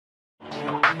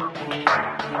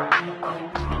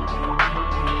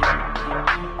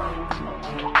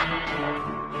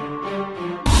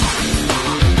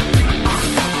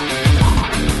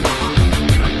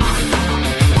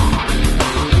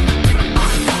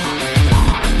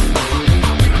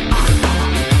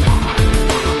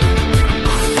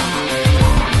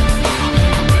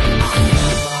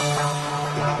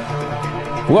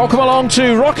Welcome along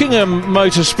to Rockingham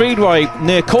Motor Speedway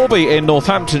near Corby in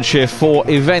Northamptonshire for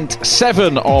event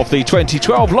 7 of the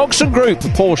 2012 Logson Group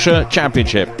Porsche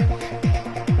Championship.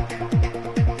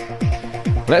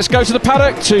 Let's go to the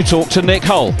paddock to talk to Nick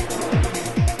Hull.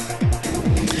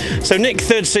 So Nick,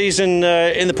 third season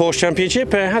in the Porsche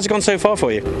Championship. How's it gone so far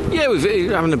for you? Yeah,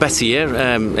 we're having a better year.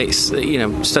 It's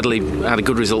steadily had a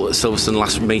good result at Silverstone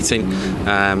last meeting.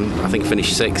 I think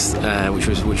finished 6th,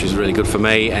 which was really good for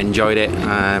me. Enjoyed it,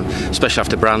 especially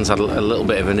after Brands had a little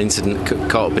bit of an incident,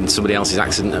 caught up in somebody else's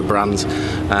accident at Brands,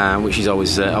 which is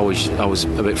always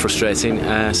a bit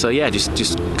frustrating. So yeah,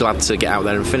 just glad to get out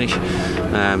there and finish.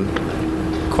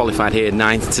 Qualified here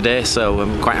 9th today, so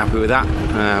I'm quite happy with that.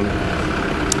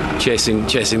 Chasing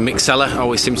Mick Seller,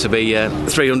 always seems to be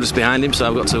 300s behind him, so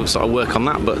I've got to sort of work on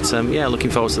that, but yeah,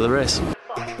 looking forward to the race.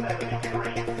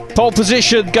 Pole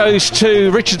position goes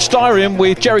to Richard Styrin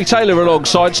with Gerry Taylor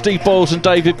alongside Steve Boyles and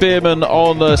David Bearman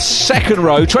on the second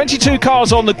row. 22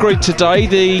 cars on the grid today.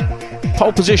 The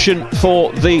pole position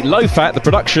for the low fat, the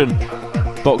Production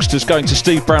Boxster, is going to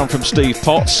Steve Brown from Steve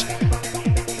Potts.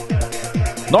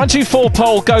 924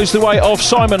 pole goes the way of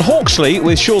Simon Hawksley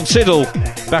with Sean Siddal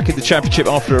back in the championship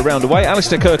after a round away.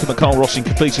 Alistair Kirkham and Carl Rossing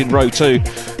completing row 2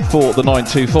 for the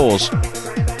 924s.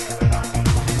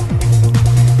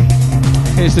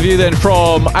 Here's the view then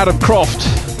from Adam Croft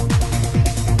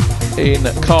in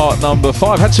car number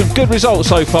 5. Had some good results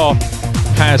so far,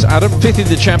 has Adam. 5th in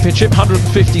the championship,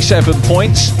 157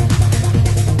 points.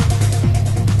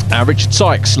 And Richard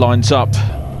Sykes lines up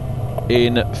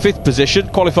in 5th position.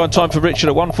 Qualifying time for Richard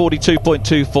at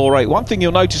 1:42.248. One thing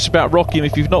you'll notice about Rockingham,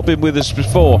 if you've not been with us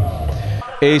before,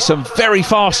 is some very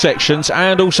fast sections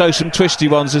and also some twisty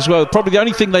ones as well. Probably the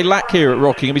only thing they lack here at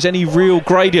Rockingham is any real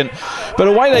gradient. But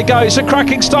away they go. It's a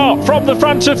cracking start from the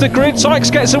front of the grid.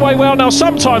 Sykes gets away well. Now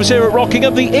sometimes here at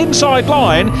Rockingham the inside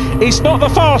line is not the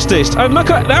fastest, and look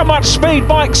at how much speed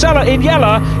Mike Seller in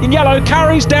yellow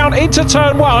carries down into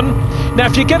turn 1. Now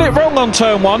if you get it wrong on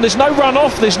turn 1, there's no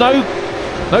runoff, there's no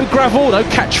gravel, no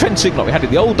catch fencing like we had in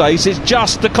the old days. It's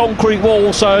just the concrete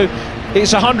wall, so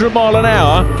it's 100 mile an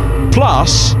hour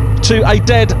plus to a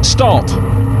dead stop.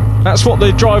 That's what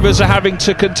the drivers are having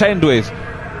to contend with.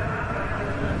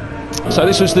 So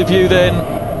this was the view then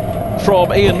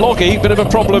from Ian Loggy. Bit of a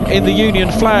problem in the Union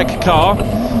Flag car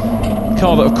that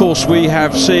of course we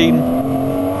have seen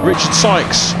Richard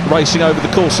Sykes racing over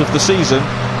the course of the season.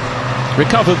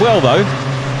 Recovered well though.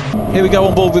 Here we go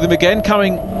on board with him again,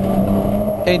 coming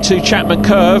into Chapman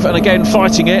Curve and again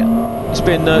fighting it. There's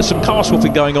been some car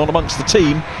swapping going on amongst the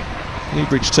team,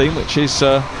 Newbridge team, which is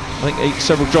I think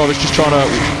several drivers just trying to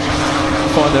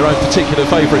find their own particular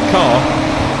favourite car.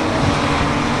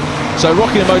 So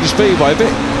Rockingham Motor Speedway, a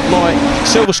bit like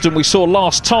Silverstone we saw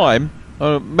last time.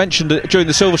 Mentioned it during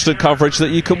the Silverstone coverage that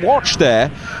you can watch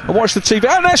there and watch the TV.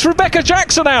 And there's Rebecca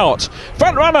Jackson out,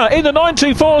 front runner in the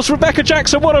 924s. Rebecca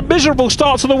Jackson, what a miserable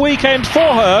start to the weekend for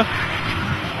her.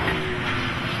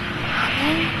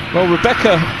 Well,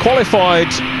 Rebecca qualified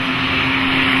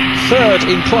 3rd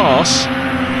in class.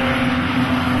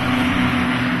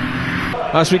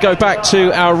 As we go back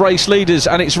to our race leaders,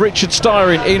 and it's Richard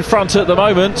Styrin in front at the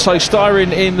moment. So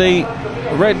Styrin in the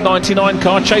red 99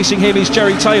 car, chasing him is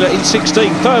Gerry Taylor in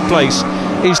 16th. 3rd place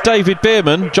is David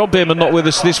Bearman. John Bearman not with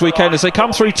us this weekend as they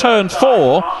come through turn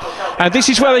 4, and this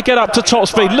is where they get up to top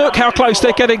speed. Look how close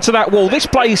they're getting to that wall. This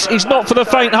place is not for the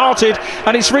faint-hearted,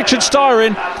 and it's Richard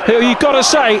Styrin, who you've got to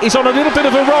say is on a little bit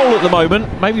of a roll at the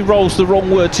moment. Maybe roll's the wrong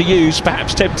word to use,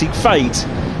 perhaps tempting fate.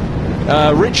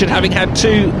 Richard having had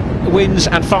 2 wins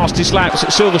and fastest laps at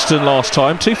Silverstone last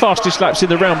time, 2 fastest laps in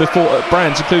the round before at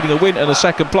Brands, including a win and a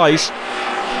 2nd place.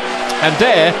 And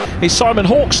there is Simon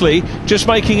Hawksley just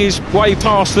making his way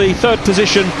past the 3rd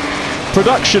position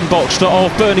Production Boxster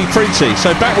of Bernie Printy.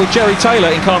 So back with Gerry Taylor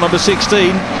in car number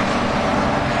 16.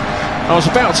 I was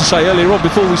about to say earlier on,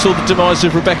 before we saw the demise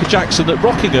of Rebecca Jackson, that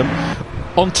Rockingham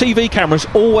on TV cameras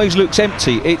always looks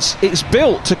empty. It's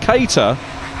built to cater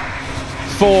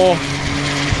for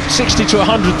 60 to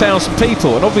 100,000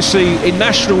 people, and obviously in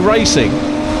national racing,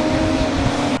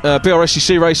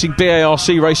 BRSCC racing,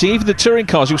 BARC racing, even the touring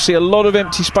cars, you'll see a lot of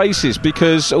empty spaces,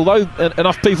 because although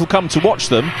enough people come to watch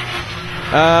them,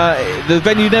 the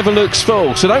venue never looks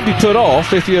full. So don't be put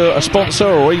off if you're a sponsor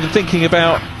or even thinking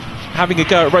about having a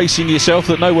go at racing yourself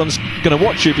that no one's going to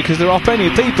watch you, because there are plenty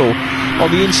of people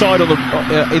on the inside, in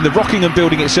the Rockingham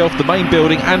building itself, the main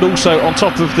building, and also on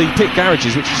top of the pit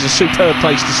garages, which is a superb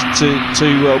place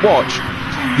to watch.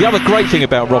 The other great thing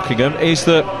about Rockingham is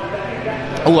that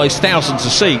all those thousands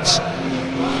of seats,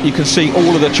 you can see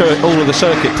all of the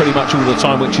circuit pretty much all the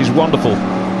time, which is wonderful.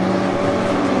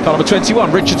 Car number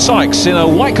 21, Richard Sykes, in a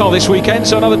white car this weekend,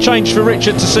 so another change for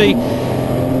Richard to see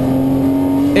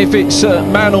if it's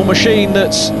man or machine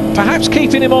that's perhaps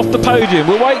keeping him off the podium.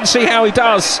 We'll wait and see how he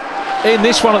does in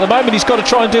this one. At the moment, he's got to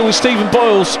try and deal with Stephen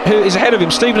Boyles, who is ahead of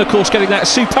him. Stephen, of course, getting that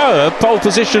superb pole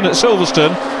position at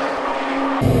Silverstone.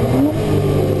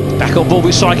 Back on board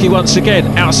with Psyche once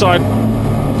again, outside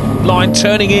line,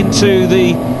 turning into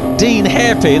the Dean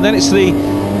hairpin. Then it's the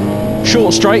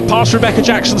short straight past Rebecca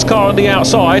Jackson's car on the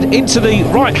outside, into the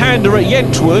right-hander at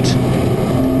Yentwood,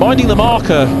 minding the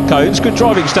marker cones. Good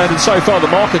driving standards so far. The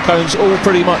marker cones all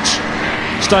pretty much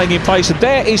staying in place. And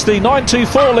there is the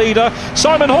 924 leader,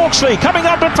 Simon Hawksley, coming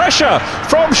under pressure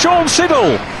from Sean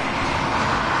Siddal.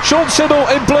 Sean Siddal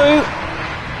in blue,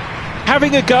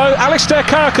 having a go. Alistair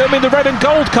Kirkham in the red and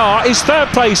gold car is third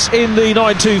place in the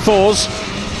 924s.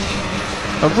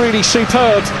 A really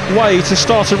superb way to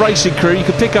start a racing career. You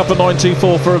can pick up a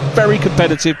 924 for a very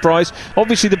competitive price.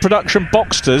 Obviously the Production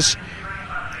Boxsters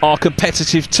are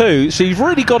competitive too, so you've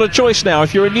really got a choice now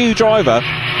if you're a new driver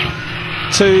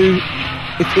to,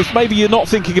 if maybe you're not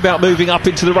thinking about moving up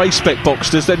into the race spec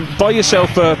Boxsters, then buy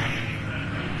yourself a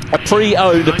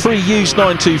pre-owned, a pre-used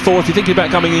 924. If you're thinking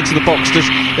about coming into the Boxsters,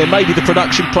 then maybe the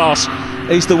production class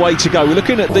is the way to go. We're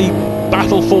looking at the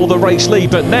battle for the race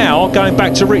lead, but now going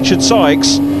back to Richard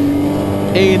Sykes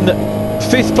in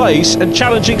 5th place and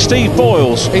challenging Steve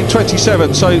Boyles in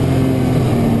 27, so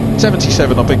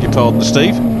 77, I beg your pardon,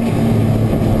 Steve.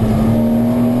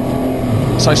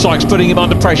 So Sykes putting him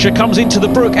under pressure, comes into the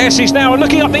Brook S's now and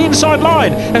looking up the inside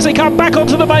line as they come back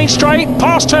onto the main straight,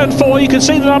 past turn 4. You can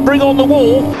see the numbering on the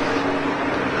wall,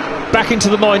 back into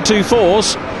the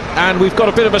 924s. And we've got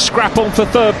a bit of a scrap on for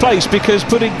third place, because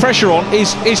putting pressure on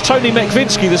is Tony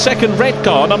Mekwinski, the second red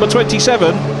car, number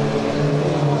 27.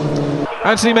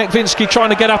 Anthony Mekwinski trying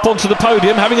to get up onto the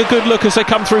podium, having a good look as they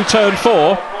come through turn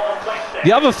 4.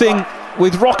 The other thing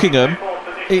with Rockingham,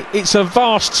 it's a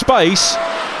vast space.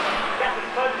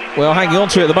 Well, hanging on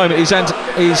to it at the moment is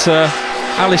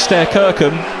Alistair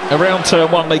Kirkham. Around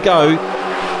turn 1 they go.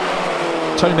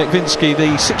 Tony Mekwinski,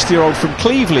 the 60-year-old from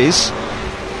Cleveland's,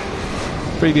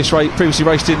 previously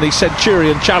raced in the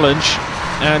Centurion Challenge,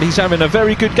 and he's having a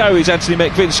very good go, is Anthony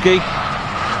Mekwinski,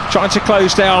 trying to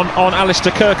close down on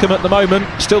Alistair Kirkham at the moment.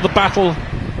 Still the battle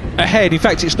ahead. In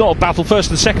fact, it's not a battle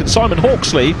first and second. Simon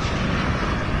Hawksley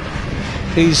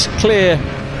is clear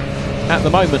at the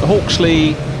moment. Hawksley,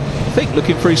 I think,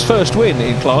 looking for his first win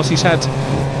in class. He's had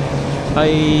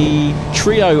a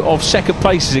trio of second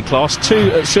places in class, 2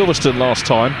 at Silverstone last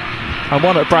time and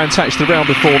 1 at Brands Hatch the round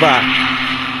before that.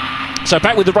 So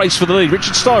back with the race for the lead,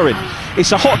 Richard Styrin.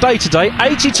 It's a hot day today,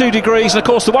 82 degrees, and of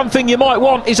course the one thing you might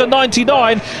want is a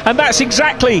 99, and that's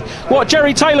exactly what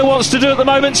Gerry Taylor wants to do at the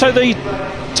moment. So the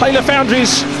Taylor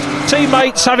Foundries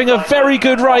teammates having a very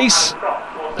good race.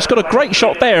 It's got a great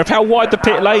shot there of how wide the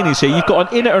pit lane is here. You've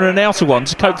got an inner and an outer one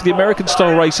to cope for the American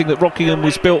style racing that Rockingham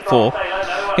was built for.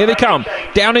 Here they come,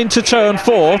 down into turn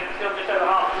 4.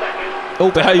 All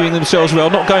behaving themselves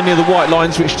well, not going near the white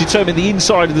lines which determine the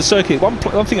inside of the circuit. One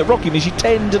thing at Rockingham is you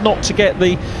tend not to get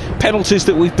the penalties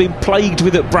that we've been plagued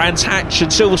with at Brands Hatch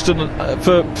and Silverstone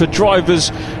for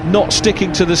drivers not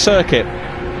sticking to the circuit.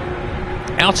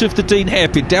 Out of the Dean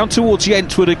hairpin, down towards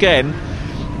Yentwood again.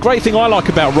 Great thing I like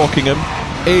about Rockingham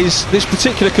is this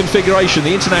particular configuration,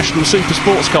 the International Super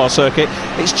Sports Car Circuit.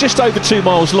 It's just over 2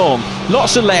 miles long.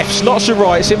 Lots of lefts, lots of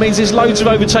rights. It means there's loads of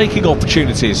overtaking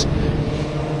opportunities.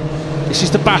 This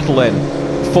is the battle then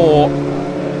for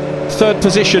third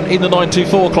position in the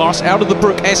 924 class. Out of the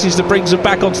Brook S's that brings them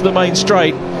back onto the main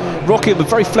straight. Rockingham, a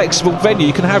very flexible venue.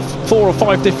 You can have 4 or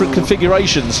 5 different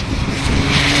configurations.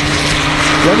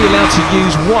 You're only allowed to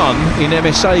use 1 in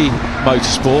MSA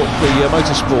Motorsport, the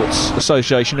Motorsports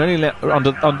Association. You're only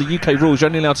under UK rules, you're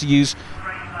only allowed to use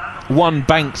 1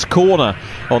 banked corner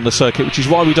on the circuit, which is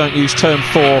why we don't use turn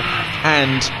 4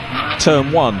 and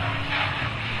turn 1.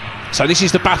 So this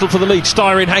is the battle for the lead.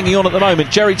 Styrin hanging on at the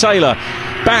moment. Gerry Taylor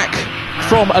back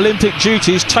from Olympic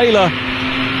duties. Taylor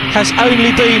has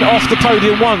only been off the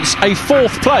podium once, a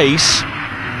 4th place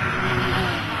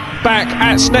back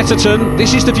at Snetterton.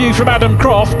 This is the view from Adam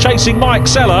Croft chasing Mike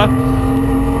Seller.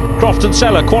 Croft and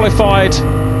Seller qualified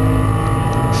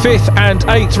 5th and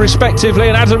 8th respectively,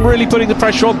 and Adam really putting the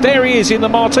pressure on. There he is in the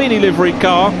Martini livery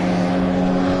car.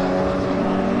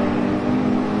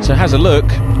 So has a look.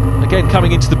 Again,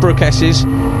 coming into the Brook S's.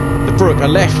 The Brook, a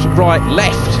left, right,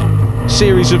 left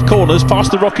series of corners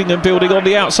past the Rockingham building on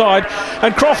the outside.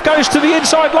 And Croft goes to the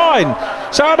inside line.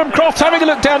 So Adam Croft having a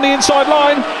look down the inside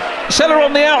line. Seller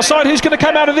on the outside, who's going to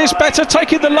come out of this better,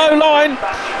 taking the low line,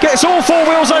 gets all four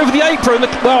wheels over the apron.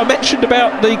 Well, I mentioned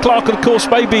about the clerk of the course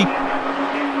maybe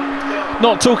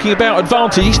not talking about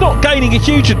advantage. He's not gaining a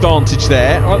huge advantage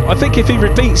there. I think if he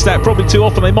repeats that probably too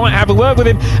often, they might have a word with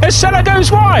him. As Seller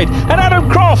goes wide, and Adam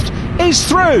Croft is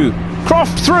through.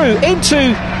 Croft through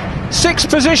into sixth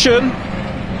position.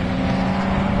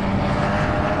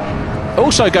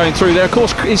 Also going through there, of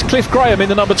course, is Cliff Graham in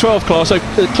the number 12 class. So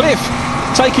Cliff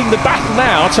taking the baton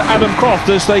now to Adam Croft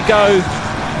as they go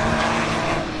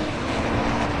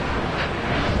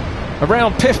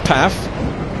around Piff Paff,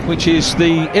 which is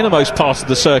the innermost part of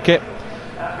the circuit.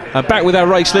 And back with our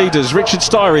race leaders, Richard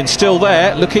Styrin still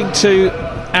there, looking to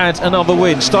add another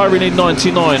win. Styrin in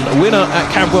 99, a winner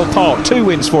at Cadwell Park, 2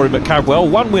 wins for him at Cadwell,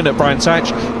 1 win at Brands Hatch,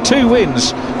 2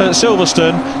 wins at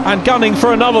Silverstone, and gunning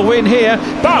for another win here.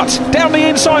 But down the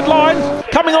inside line,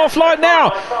 coming off line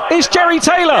now, is Gerry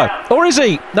Taylor, or is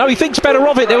he? No, he thinks better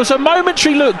of it. There was a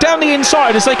momentary look down the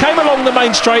inside as they came along the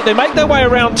main straight. They make their way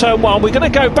around turn 1. We're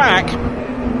going to go back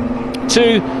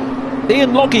to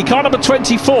Ian Logie, car number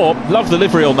 24. Love the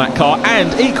livery on that car,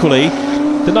 and equally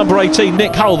the number 18,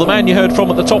 Nick Hull, the man you heard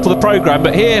from at the top of the programme.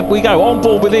 But here we go, on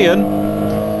board with Ian.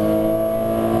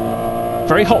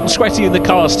 Very hot and sweaty in the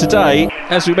cars today.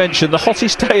 As we mentioned, the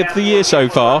hottest day of the year so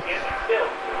far.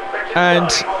 And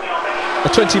a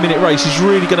 20-minute race is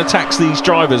really going to tax these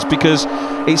drivers because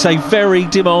it's a very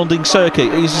demanding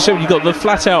circuit. As you see, you've got the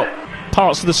flat-out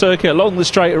parts of the circuit along the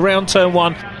straight, around turn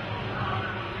 1.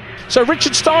 So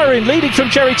Richard Styrin leading from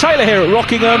Gerry Taylor here at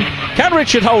Rockingham. Can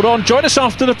Richard hold on? Join us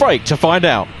after the break to find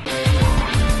out.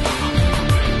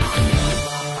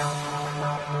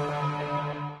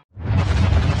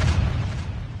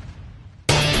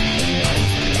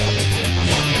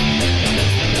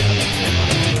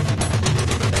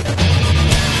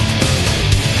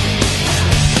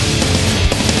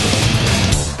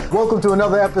 Welcome to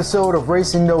another episode of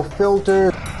Racing No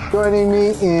Filter. Joining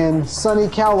me in sunny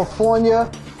California,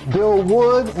 Bill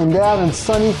Wood, and down in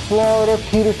sunny Florida,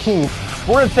 Peter Keene.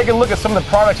 We're going to take a look at some of the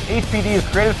products HPD has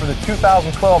created for the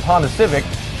 2012 Honda Civic,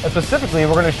 and specifically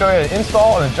we're going to show you how to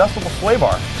install an adjustable sway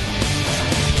bar.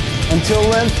 Until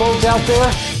then, folks out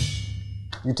there,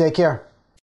 you take care.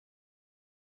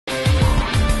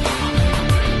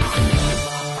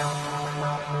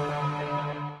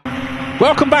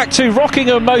 Welcome back to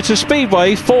Rockingham Motor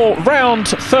Speedway for round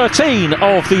 13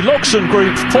 of the Logson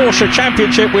Group Porsche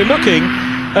Championship. We're looking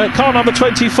at car number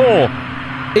 24.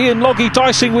 Ian Logie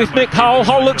dicing with Nick Hull.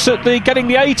 Hull looks at getting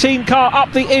the 18 car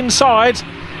up the inside.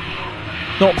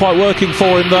 Not quite working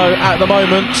for him though at the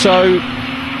moment, so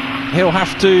he'll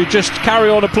have to just carry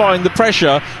on applying the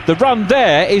pressure. The run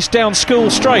there is down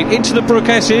School Straight into the Brook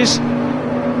S's.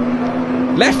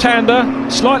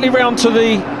 Left-hander, slightly round to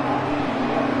the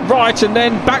right and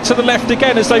then back to the left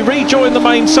again as they rejoin the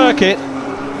main circuit.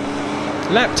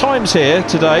 Lap times here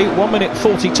today, 1 minute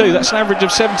 42. That's an average of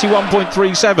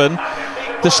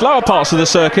 71.37. The slower parts of the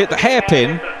circuit, the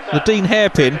hairpin, the Dean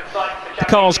hairpin, the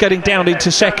car's getting down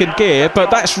into second gear,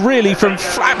 but that's really from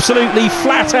absolutely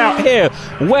flat out here,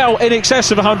 well in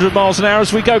excess of 100 miles an hour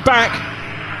as we go back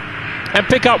and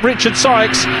pick up Richard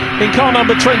Sykes in car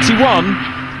number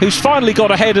 21, who's finally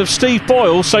got ahead of Steve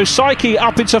Boyle. So Psyche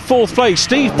up into 4th place.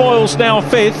 Steve Boyle's now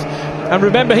 5th. And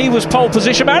remember, he was pole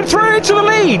position man. Through into the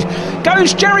lead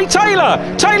goes Gerry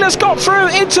Taylor. Taylor's got through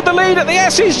into the lead at the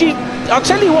S's. I'll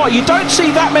tell you what, you don't see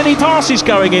that many passes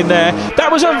going in there. That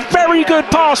was a very good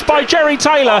pass by Gerry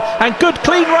Taylor and good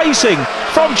clean racing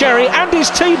from Gerry and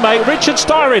his teammate Richard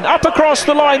Styrin. Up across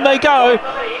the line they go.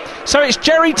 So it's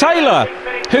Gerry Taylor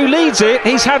who leads it.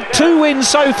 He's had 2 wins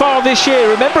so far this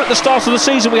year. Remember, at the start of the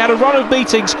season we had a run of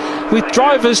meetings with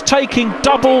drivers taking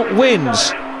double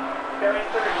wins.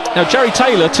 Now Gerry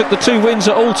Taylor took the 2 wins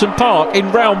at Alton Park in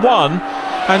round 1,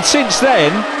 and since then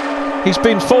he's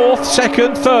been 4th,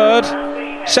 2nd,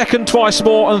 3rd, 2nd twice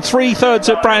more, and 3 thirds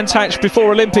at Brands Hatch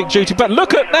before Olympic duty. But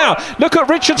look at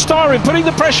Richard Styrin putting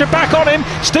the pressure back on him.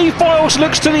 Steve Boyles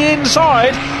looks to the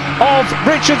inside of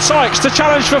Richard Sykes to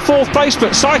challenge for 4th place,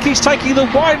 but Sykes taking the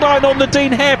wide line on the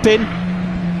Dean hairpin.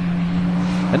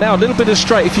 And now a little bit of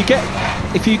straight.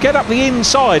 If you get up the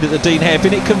inside at the Dean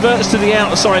hairpin, it converts to the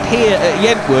outside here at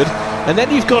Yentwood, and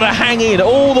then you've got to hang in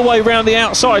all the way around the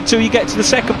outside till you get to the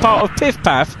second part of Piff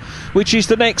Paff, which is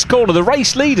the next corner. The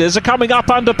race leaders are coming up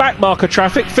under backmarker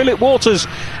traffic. Philip Waters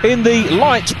in the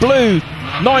light blue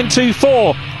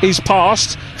 924 is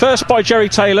passed. First by Gerry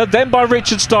Taylor, then by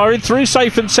Richard Styrin, through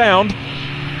safe and sound.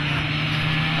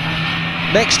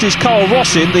 Next is Carl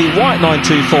Rossin, the white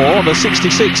 924 on the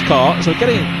 66 car. So we're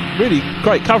getting really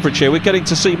great coverage here. We're getting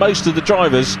to see most of the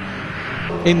drivers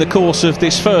in the course of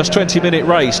this first 20-minute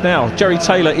race. Now, Gerry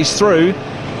Taylor is through,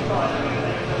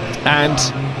 and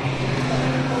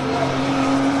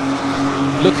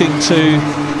looking to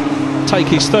take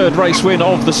his third race win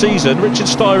of the season. Richard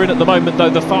Styrin at the moment, though,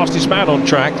 the fastest man on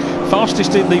track.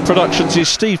 Fastest in the productions is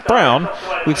Steve Brown,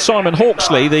 with Simon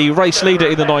Hawksley, the race leader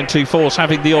in the 924s,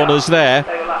 having the honours there.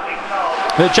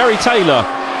 But Gerry Taylor,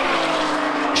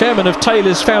 chairman of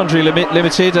Taylor's Foundry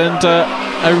Limited, and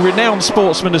a renowned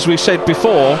sportsman, as we've said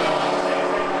before,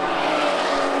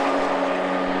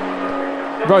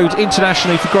 rode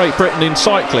internationally for Great Britain in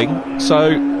cycling,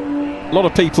 so a lot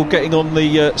of people getting on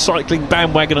the cycling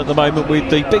bandwagon at the moment with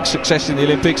the big success in the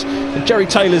Olympics. And Gerry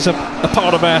Taylor's a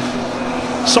part of our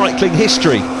cycling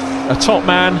history, a top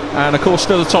man, and of course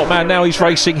still a top man. Now he's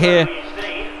racing here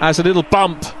as a little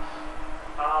bump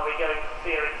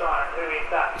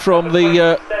from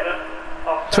the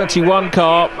 21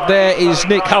 car. There is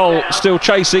Nick Hull still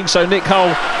chasing, so Nick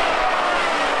Hull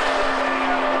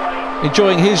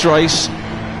enjoying his race.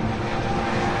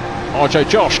 Arjo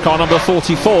Josh, car number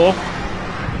 44,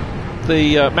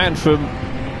 the man from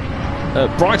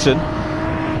Brighton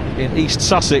in East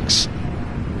Sussex,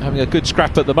 having a good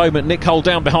scrap at the moment. Nick Hull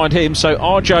down behind him, so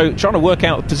Arjo trying to work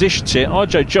out the positions here.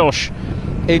 Arjo Josh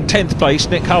in 10th place,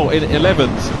 Nick Hull in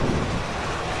 11th.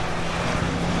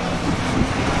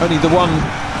 Only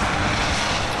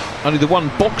the one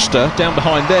Boxster down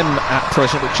behind them at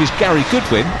present, which is Gary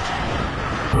Goodwin.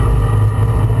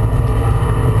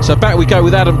 So back we go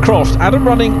with Adam Croft. Adam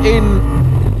running in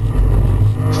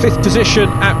 5th position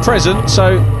at present,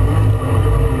 so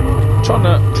trying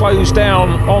to close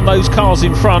down on those cars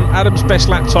in front. Adam's best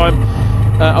lap time,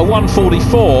 a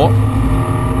 1:44,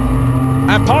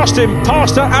 and past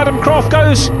Adam Croft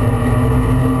goes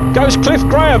Cliff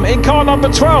Graham in car number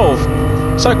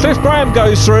 12. So Cliff Graham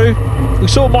goes through. We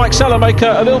saw Mike Seller make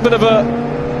a little bit of a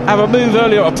move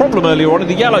earlier, a problem earlier on in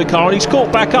the yellow car, and he's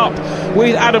caught back up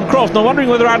with Adam Croft. Now, wondering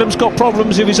whether Adam's got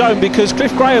problems of his own, because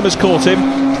Cliff Graham has caught him,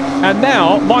 and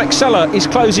now Mike Seller is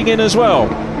closing in as well.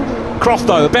 Croft,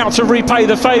 though, about to repay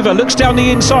the favour, looks down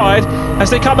the inside as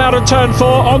they come out of turn 4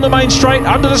 on the main straight,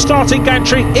 under the starting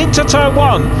gantry, into turn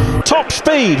 1. Top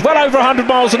speed, well over 100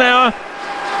 miles an hour.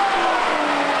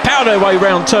 Power their way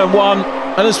round turn 1,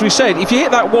 and as we said, if you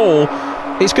hit that wall,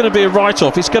 it's going to be a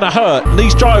write-off, it's going to hurt. And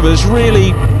these drivers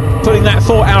really putting that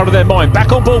thought out of their mind.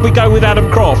 Back on board we go with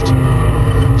Adam Croft.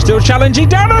 Still challenging,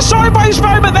 down a sideways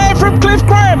moment there from Cliff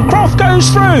Graham. Croft goes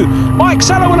through. Mike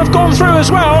Seller will have gone through as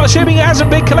well, assuming it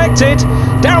hasn't been collected.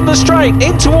 Down the straight,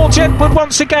 in towards Edward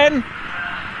once again.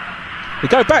 We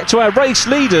go back to our race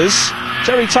leaders.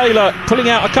 Gerry Taylor pulling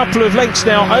out a couple of lengths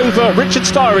now over Richard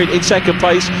Styrin in 2nd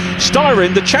place.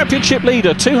 Styrin, the championship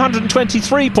leader,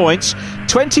 223 points,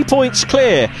 20 points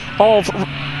clear of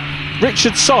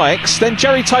Richard Sykes. Then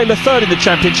Gerry Taylor 3rd in the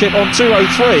championship on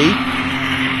 203.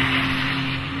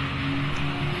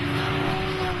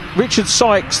 Richard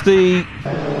Sykes, the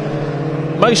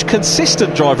most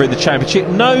consistent driver in the championship.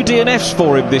 No DNFs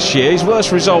for him this year. His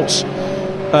worst results,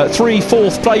 3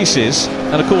 4th places,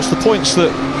 and of course the points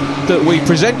that we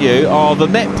present you are the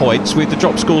net points with the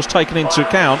drop scores taken into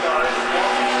account.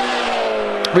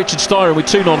 Richard Styrin with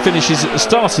 2 non-finishes at the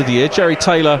start of the year. Gerry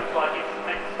Taylor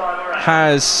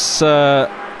has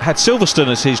had Silverstone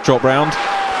as his drop round.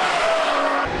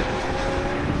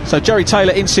 So Gerry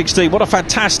Taylor in 16, what a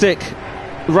fantastic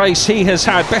race he has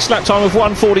had. Best lap time of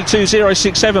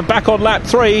 1:42.067, back on lap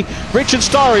 3. Richard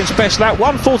Styrin's best lap,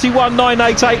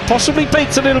 1:41.988, possibly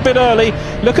peaked a little bit early.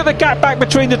 Look at the gap back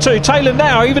between the two. Taylor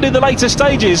now, even in the later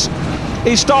stages,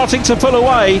 is starting to pull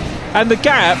away, and the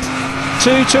gap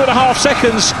to 2.5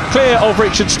 seconds clear of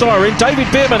Richard Styrin. David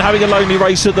Bearman having a lonely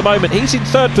race at the moment. He's in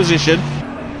 3rd position.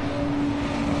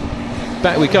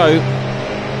 Back we go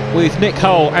with Nick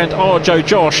Hull and Arjo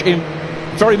Josh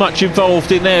very much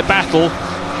involved in their battle.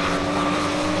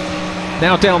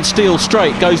 Now down Steel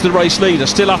Straight goes the race leader,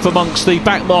 still up amongst the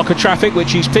back marker traffic,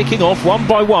 which he's picking off one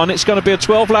by one. It's going to be a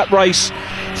 12-lap race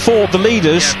for the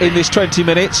leaders in this 20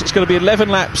 minutes. It's going to be 11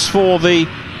 laps for the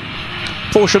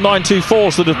Porsche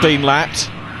 924s that have been lapped.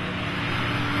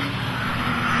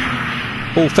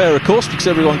 All fair, of course, because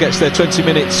everyone gets their 20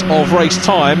 minutes of race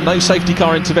time. No safety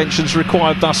car interventions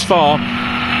required thus far.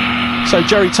 So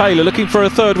Gerry Taylor looking for a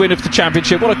 3rd win of the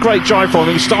championship. What a great drive from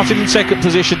him. He started in 2nd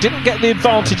position, didn't get the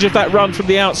advantage of that run from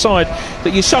the outside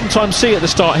that you sometimes see at the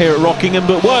start here at Rockingham,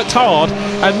 but worked hard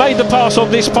and made the pass on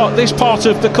this part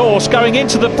of the course, going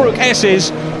into the Brook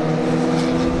S's.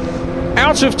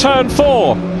 out of turn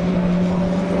 4.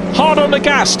 Hard on the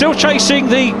gas, still chasing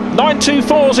the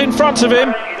 924s in front of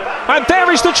him. And there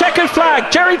is the checkered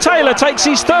flag. Gerry Taylor takes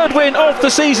his 3rd win of the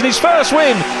season, his 1st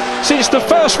win since the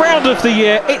 1st round of the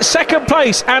year. It's 2nd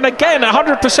place, and again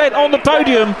 100% on the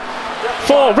podium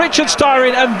for Richard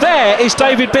Styrin. And there is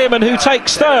David Bearman, who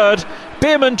takes 3rd.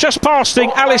 Bearman just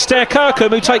passing Alistair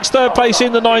Kirkham, who takes 3rd place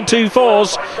in the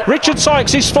 924s. Richard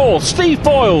Sykes is 4th. Steve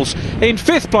Boyles in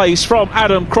 5th place from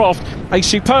Adam Croft. A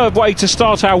superb way to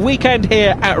start our weekend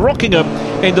here at Rockingham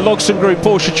in the Logson Group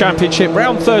Porsche Championship.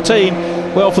 Round 13,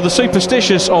 well, for the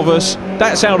superstitious of us,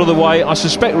 that's out of the way. I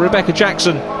suspect Rebecca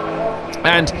Jackson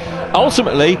and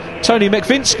ultimately Tony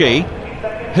Mekwinski,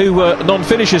 who were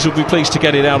non-finishers, will be pleased to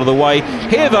get it out of the way.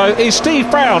 Here, though, is Steve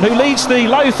Brown, who leads the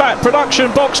low-fat Production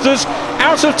Boxsters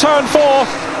out of turn 4.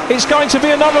 It's going to be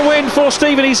another win for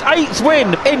Stephen, his 8th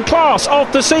win in class of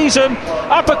the season,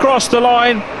 up across the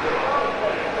line.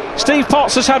 Steve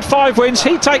Potts has had 5 wins.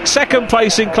 He takes 2nd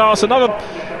place in class. Another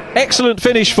excellent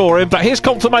finish for him. But here's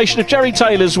confirmation of Gerry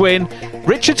Taylor's win.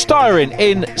 Richard Styrin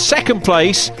in 2nd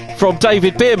place from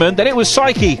David Bearman. Then it was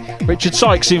Richard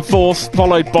Sykes in 4th,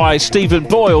 followed by Stephen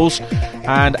Boyles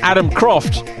and Adam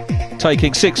Croft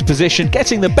taking 6th position,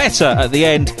 getting the better at the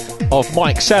end of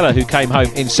Mike Seller, who came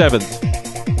home in 7th.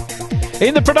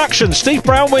 In the production, Steve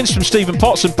Brown wins from Stephen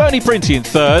Potts and Bernie Printy in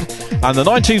 3rd, and the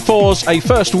 924s a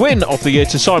 1st win of the year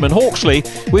to Simon Hawksley,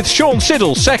 with Sean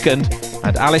Siddal 2nd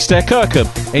and Alistair Kirkham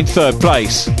in 3rd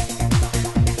place.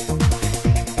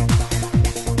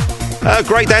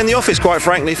 Great day in the office, quite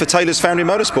frankly, for Taylor's Foundry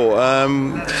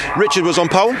Motorsport. Richard was on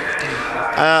pole.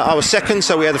 I was 2nd,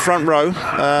 so we had the front row.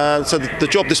 So the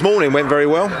job this morning went very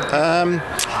well.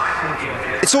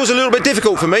 It's always a little bit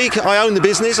difficult for me. I own the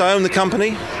business, I own the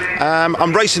company.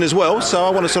 I'm racing as well, so I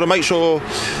want to sort of make sure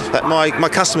that my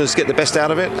customers get the best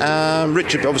out of it.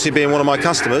 Richard obviously being one of my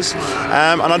customers,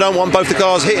 and I don't want both the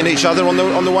cars hitting each other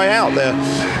on the way out there.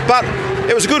 But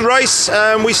it was a good race.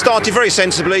 We started very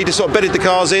sensibly, just sort of bedded the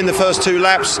cars in the first 2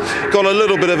 laps. Got a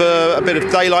little bit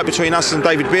of daylight between us and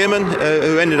David Bearman,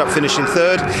 who ended up finishing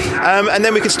 3rd. And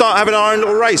then we could start having our own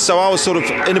little race. So I was sort of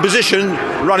in a position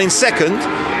running 2nd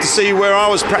to see where I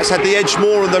was perhaps had the edge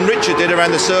more than Richard did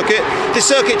around the circuit. The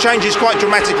circuit changes quite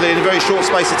dramatically in a very short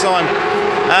space of time.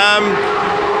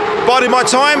 Bided my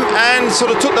time and sort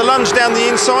of took the lunge down the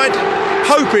inside,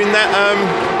 hoping that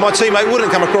my teammate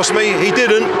wouldn't come across me. He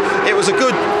didn't. It was a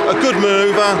good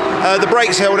manoeuvre. The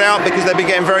brakes held out because they'd been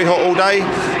getting very hot all day,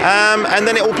 and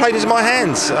then it all played into my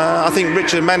hands. I think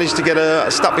Richard managed to get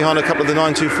stuck behind a couple of the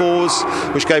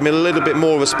 924s, which gave me a little bit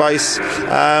more of a space,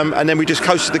 and then we just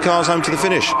coasted the cars home to the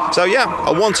finish. So yeah,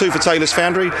 a 1-2 for Taylor's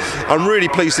Foundry. I'm really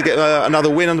pleased to get another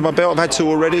win under my belt. I've had 2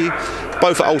 already,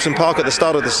 both at Oulton Park at the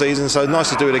start of the season, so nice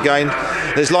to do it again.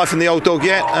 There's life in the old dog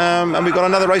yet, and we've got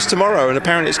another race tomorrow, and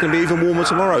apparently it's going to be even warmer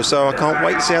tomorrow, so I can't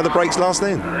wait to see how the brakes last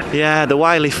then. Yeah, the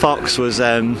Wiley Fox was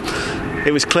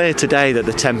it was clear today that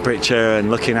the temperature and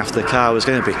looking after the car was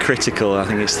going to be critical. I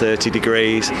think it's 30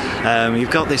 degrees. You've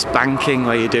got this banking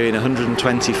where you're doing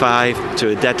 125 to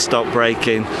a dead stop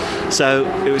braking. So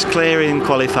it was clear in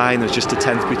qualifying, there was just a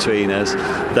tenth between us,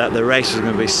 that the race was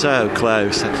going to be so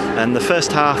close. And the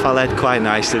first half I led quite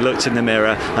nicely, looked in the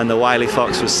mirror, and the Wiley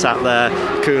Fox was sat there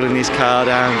cooling his car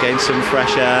down, getting some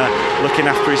fresh air, looking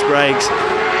after his brakes.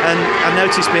 And I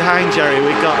noticed behind Gerry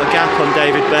we got a gap on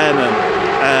David Bearman.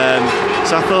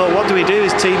 So I thought, what do we do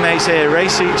as teammates here?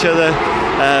 Race each other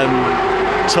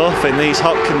tough in these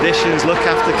hot conditions, look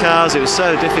after cars. It was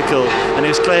so difficult, and it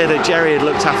was clear that Gerry had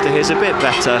looked after his a bit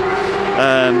better,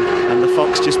 and the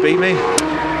Fox just beat me.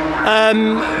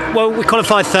 Well, we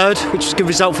qualified 3rd, which was a good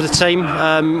result for the team.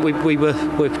 We were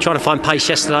trying to find pace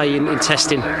yesterday in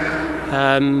testing.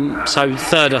 So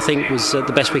 3rd, I think, was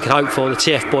the best we could hope for. The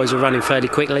TF boys were running fairly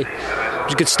quickly. It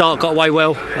was a good start, got away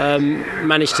well.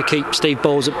 Managed to keep Steve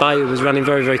Boyles at bay, who was running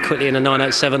very, very quickly in a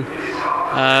 987.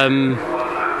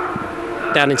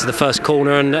 Down into the first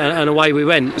corner, and away we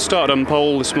went. Started on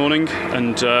pole this morning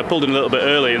and pulled in a little bit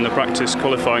early in the practice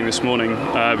qualifying this morning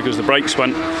because the brakes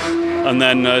went. And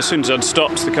then as soon as I'd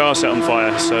stopped, the car set on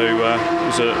fire. So there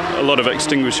was a lot of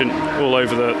extinguishing all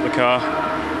over the car.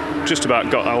 Just about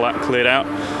got all that cleared out,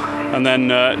 and then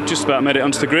just about made it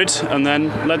onto the grid, and then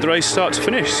led the race start to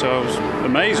finish. So I was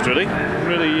amazed, really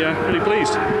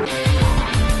pleased.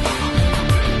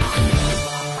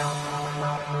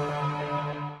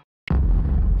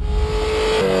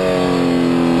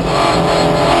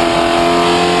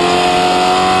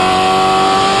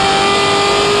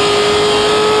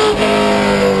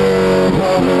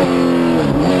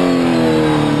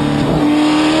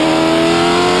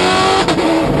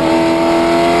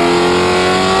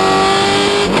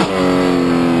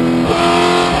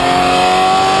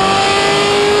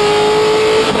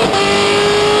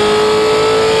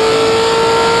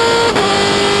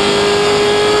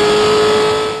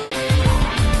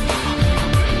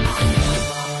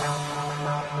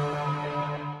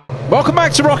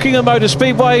 back to Rockingham Motor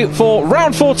Speedway for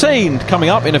round 14 coming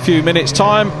up in a few minutes'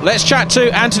 time. Let's chat to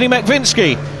Anthony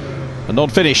Mekwinski, a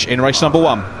non-finish in race number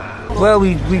 1. Well,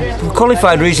 we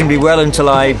qualified reasonably well until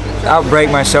I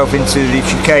outbraked myself into the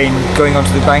chicane going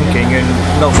onto the banking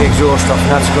and knocked the exhaust off and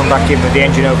had to come back in with the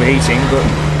engine overheating, but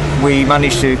we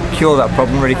managed to cure that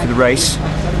problem, ready for the race.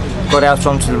 Got out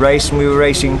onto the race and we were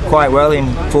racing quite well in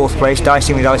 4th place,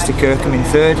 dicing with Alistair Kirkham in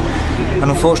 3rd, and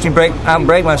unfortunately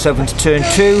outbraked myself into turn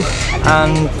 2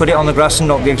 and put it on the grass and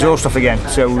knocked the exhaust off again,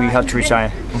 so we had to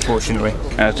retire, unfortunately.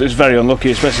 It was very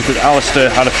unlucky, especially because Alistair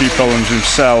had a few problems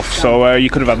himself, so you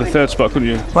could have had the 3rd spot, couldn't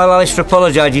you? Well, Alistair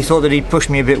apologised. He thought that he'd pushed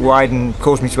me a bit wide and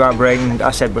caused me to outbrake, and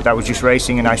I said but that was just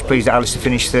racing, and I was pleased that Alistair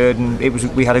finished 3rd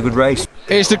and we had a good race.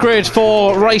 Here's the grid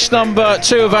for race number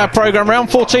 2 of our programme. Round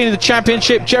 14 of the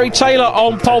championship. Gerry Taylor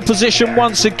on pole position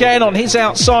once again. On his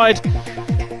outside,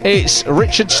 it's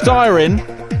Richard Styrin.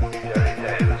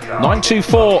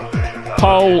 924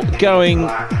 pole going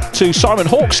to Simon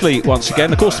Hawksley once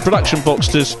again. Of course, the Production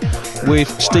Boxsters with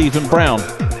Stephen Brown.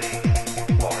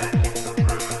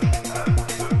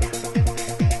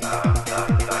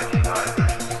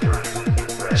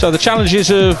 So the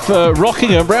challenges of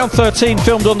Rockingham, round 13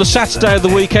 filmed on the Saturday of the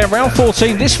weekend, round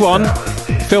 14 this one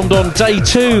filmed on day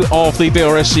 2 of the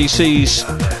BRSCC's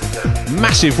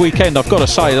massive weekend. I've got to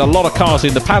say, a lot of cars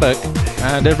in the paddock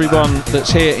and everyone that's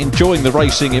here enjoying the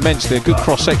racing immensely. A good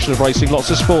cross section of racing,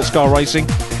 lots of sports car racing,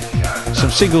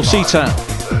 some single-seater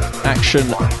action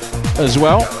as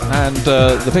well, and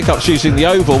the pickups using the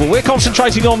oval. But we're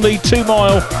concentrating on the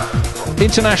 2-mile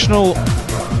international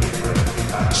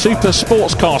super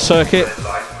sports car circuit,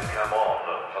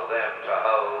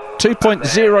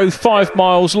 2.05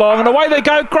 miles long, and away they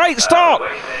go. Great start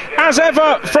as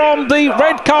ever from the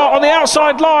red car on the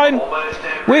outside line,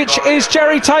 which is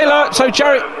Gerry Taylor. So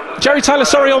Gerry Taylor,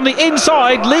 on the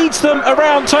inside, leads them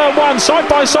around turn 1 side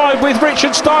by side with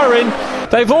Richard Styrin.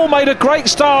 They've all made a great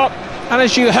start, and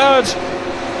as you heard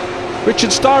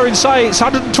Richard Styrin say, it's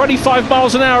 125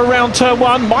 miles an hour around turn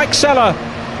 1. Mike Seller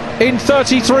in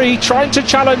 33, trying to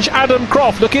challenge Adam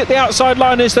Croft. Look at the outside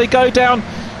line as they go down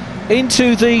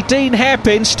into the Dean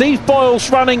hairpin. Steve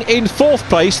Boyle's running in 4th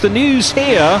place. The news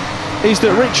here is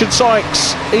that Richard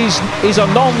Sykes is a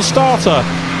non-starter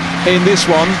in this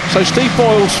one. So Steve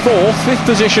Boyle's 4th, 5th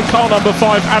position, car number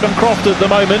 5, Adam Croft at the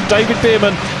moment. David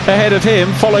Bearman ahead of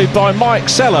him, followed by Mike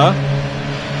Seller.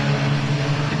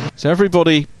 So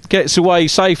everybody gets away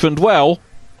safe and well.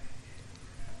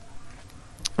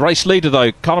 Race leader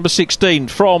though, car number 16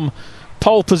 from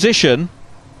pole position,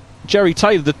 Gerry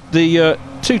Taylor. The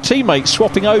 2 teammates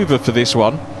swapping over for this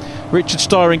one. Richard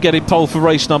Styrin getting pole for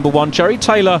race number 1. Gerry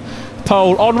Taylor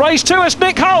pole on race 2 as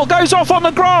Nick Hull goes off on the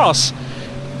grass.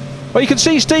 Well, you can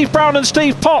see Steve Brown and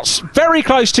Steve Potts very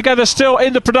close together still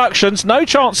in the productions. No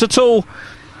chance at all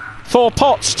for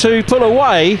Potts to pull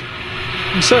away.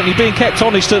 He's certainly being kept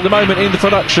honest at the moment in the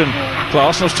production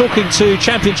class. And I was talking to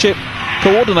championship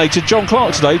coordinator John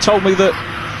Clark today, told me that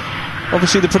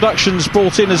obviously the production's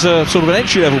brought in as a sort of an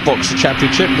entry-level Boxster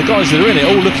championship. The guys that are in it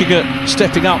all looking at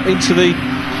stepping up into the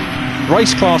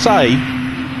race class A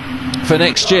for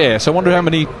next year. So I wonder how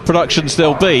many productions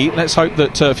there'll be. Let's hope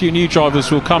that a few new drivers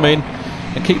will come in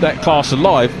and keep that class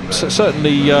alive. So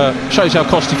certainly shows how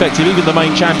cost effective even the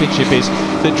main championship is,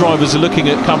 that drivers are looking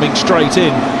at coming straight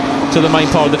in to the main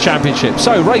part of the championship.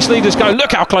 So race leaders go,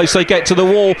 look how close they get to the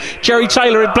wall. Gerry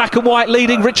Taylor in black and white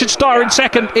leading, Richard Styrin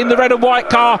second in the red and white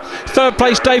car, 3rd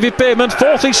place David Bearman,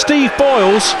 4th is Steve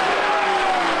Boyles.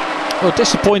 Well,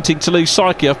 disappointing to lose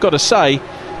Psyche, I've got to say.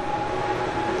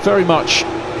 Very much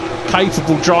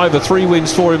capable driver, 3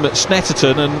 wins for him at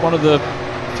Snetterton, and one of the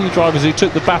few drivers who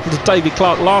took the battle to David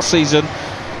Clark last season.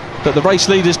 But the race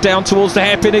leaders down towards the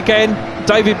hairpin again.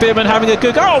 David Bearman having a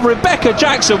good go. Oh, Rebecca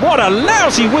Jackson, what a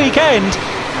lousy weekend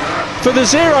for the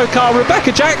 0 car.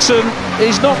 Rebecca Jackson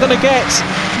is not going to get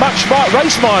much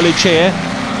race mileage here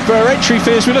for her entry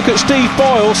fee. As we look at Steve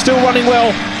Boyle, still running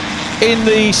well in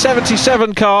the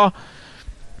 77 car.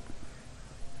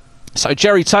 So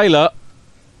Gerry Taylor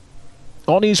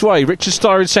on his way. Richard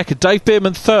Styrin second, Dave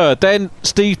Bearman 3rd, then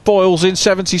Steve Boyles in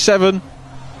 77.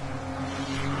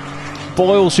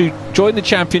 Boyles, who joined the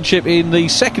championship in the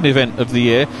 2nd event of the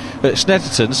year at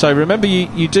Snetterton. So remember,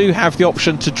 you do have the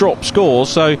option to drop scores,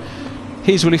 so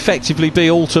his will effectively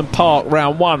be Alton Park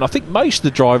round 1. I think most of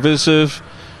the drivers have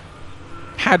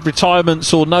had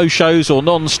retirements or no-shows or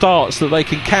non-starts that they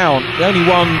can count. The only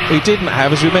one who didn't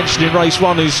have, as we mentioned in race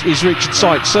 1, is Richard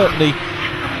Sykes. Certainly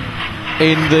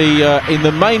in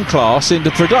the main class, in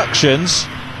the productions,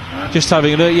 just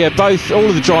having a look, all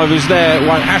of the drivers there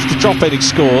won't have to drop any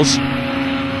scores.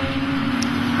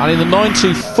 And in the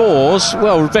 924s,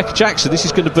 well, Rebecca Jackson, this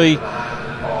is going to be...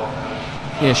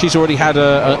 Yeah, she's already had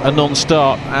a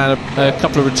non-start and a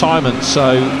couple of retirements,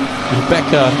 so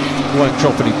Rebecca won't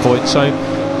drop any points. So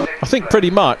I think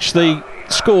pretty much the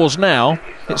scores now,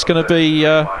 it's going to be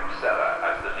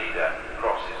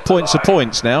points are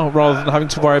points now, rather than having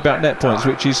to worry about net points,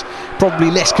 which is probably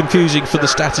less confusing for the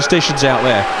statisticians out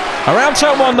there. Around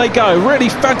turn one they go. Really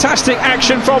fantastic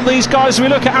action from these guys. We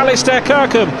look at Alistair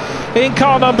Kirkham in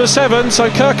car number 7,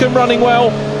 so Kirkham running well.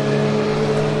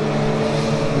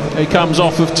 He comes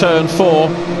off of turn 4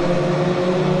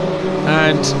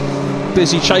 and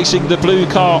busy chasing the blue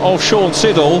car of Sean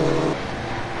Siddal.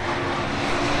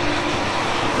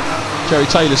 Gerry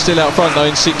Taylor still out front though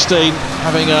in 16,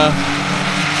 having a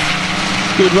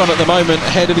good run at the moment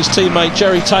ahead of his teammate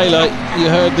Gerry Taylor. You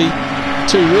heard the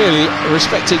two really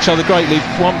respect each other greatly,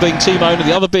 one being team owner,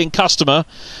 the other being customer.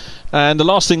 And the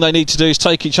last thing they need to do is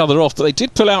take each other off. But they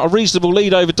did pull out a reasonable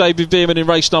lead over David Bearman in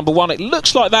race number 1. It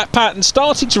looks like that pattern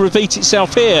starting to repeat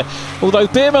itself here. Although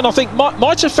Bearman, I think,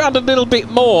 might have found a little bit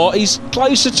more. He's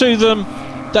closer to them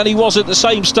than he was at the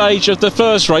same stage of the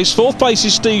first race. 4th place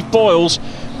is Steve Boyles.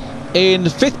 In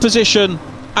 5th position,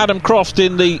 Adam Croft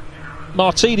in the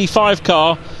Martini 5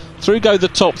 car. Through go the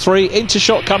top 3. Into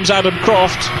shot comes Adam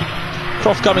Croft.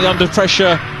 Croft coming under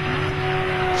pressure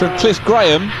from Cliff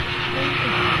Graham.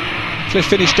 Cliff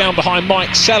finished down behind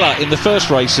Mike Seller in the first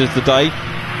race of the day.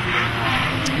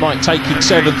 Mike taking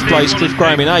 7th place, Cliff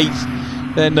Graham in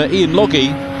 8th. Then Ian Loggy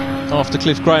after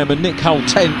Cliff Graham, and Nick Hull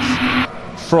 10th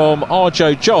from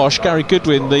Arjo Josh. Gary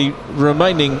Goodwin, the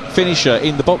remaining finisher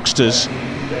in the Boxsters.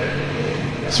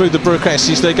 Through the Brook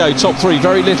S's they go, top 3,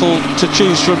 very little to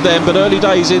choose from them, but early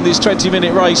days in this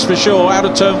 20-minute race for sure. Out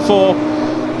of turn 4.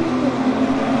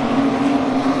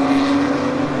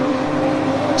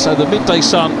 So the midday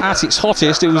sun at its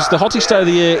hottest. It was the hottest day of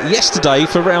the year yesterday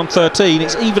for round 13.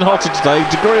 It's even hotter today, a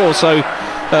degree or so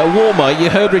warmer. You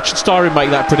heard Richard Styrin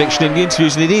make that prediction in the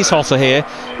interviews, and it is hotter here.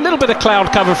 A little bit of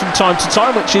cloud cover from time to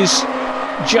time, which is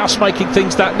just making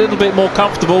things that little bit more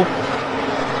comfortable.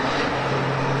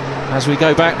 As we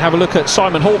go back and have a look at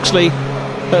Simon Hawksley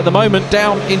at the moment,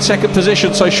 down in 2nd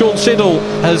position. So Sean Siddal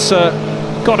has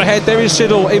got ahead. There is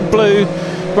Siddal in blue,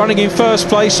 running in 1st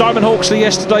place. Simon Hawksley,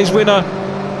 yesterday's winner,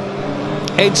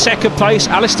 in 2nd place.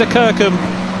 Alistair Kirkham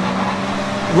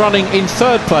running in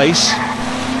 3rd place.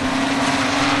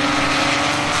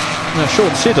 Now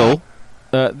Sean Siddal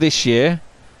this year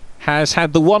has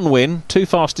had the 1 win, 2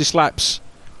 fastest laps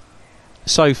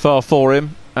so far for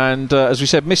him, and as we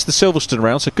said, missed the Silverstone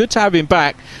round, so good to have him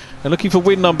back and looking for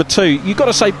win number 2. You've got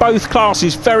to say both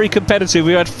classes very competitive.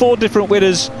 We've had 4 different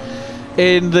winners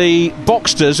in the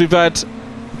Boxsters. We've had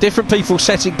different people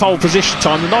setting pole position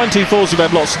time. The 924s have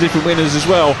had lots of different winners as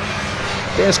well.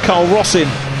 There's Carl Rossin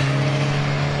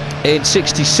in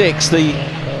 66, the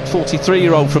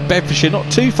 43-year-old from Bedfordshire.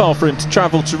 Not too far for him to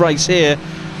travel to race here.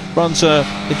 Runs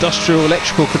industrial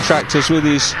electrical contractors with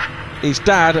his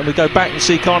dad. And we go back and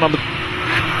see car number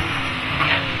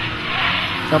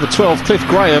 12, Cliff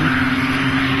Graham,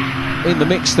 in the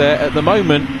mix there at the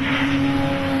moment,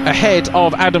 ahead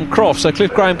of Adam Croft. So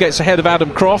Cliff Graham gets ahead of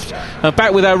Adam Croft. And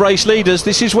back with our race leaders.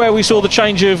 This is where we saw the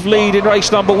change of lead in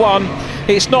race number 1.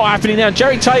 It's not happening now.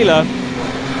 Gerry Taylor,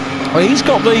 well, he's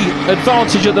got the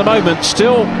advantage at the moment.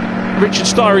 Still Richard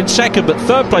Styrin 2nd, but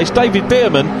 3rd place David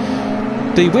Bearman,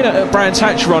 the winner at Brands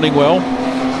Hatch, running well.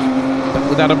 Back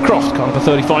with Adam Croft, car number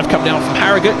 35, coming down from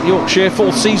Harrogate, Yorkshire.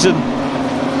 4th season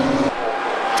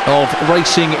of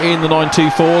racing in the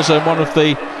 924s, and one of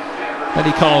the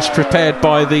many cars prepared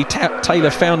by the Taylor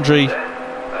Foundry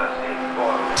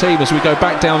team. As we go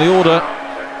back down the order,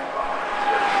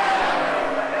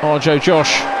 Arjo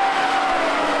Josh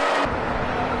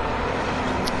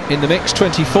in the mix.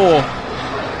 24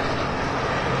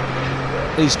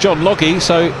 is John Loggy,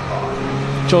 so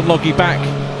John Loggy back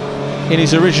in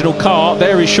his original car.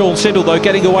 There is Sean Siddal though,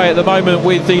 getting away at the moment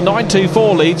with the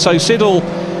 924 lead. So Siddal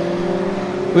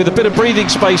with a bit of breathing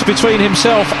space between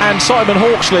himself and Simon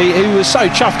Hawksley, who was so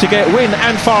chuffed to get win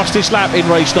and fastest lap in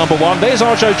race number 1. There's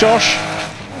Arjo Josh,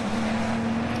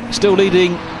 still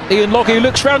leading Ian Loggy, who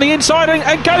looks round the inside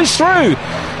and goes through.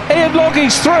 Ian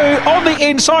Loggy's through on the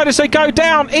inside as they go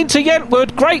down into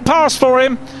Yentwood. Great pass for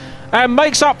him and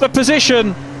makes up the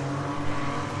position.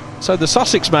 So the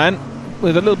Sussex man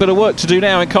with a little bit of work to do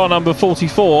now in car number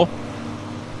 44.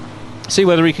 See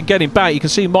whether he can get him back. You can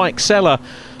see Mike Seller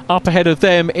up ahead of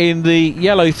them in the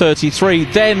yellow 33.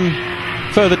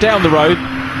 Then further down the road,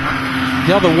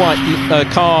 the other white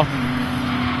car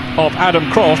of Adam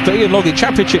Croft, the Ian Loggy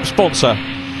Championship sponsor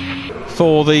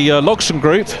for the Logson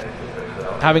Group.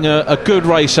 having a good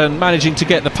race and managing to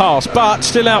get the pass, but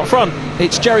still out front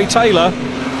it's Gerry Taylor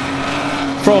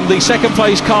from the second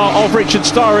place car of Richard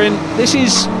Styrin. This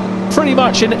is pretty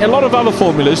much, in a lot of other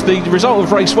formulas, the result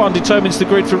of race 1 determines the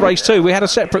grid for race 2. We had a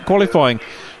separate qualifying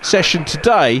session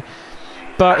today,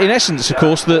 but in essence, of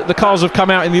course, the cars have come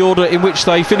out in the order in which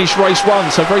they finished race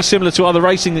 1, so very similar to other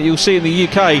racing that you'll see in the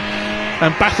UK,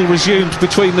 and battle resumes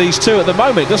between these two. At the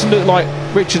moment, it doesn't look like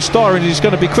Richard Styrin is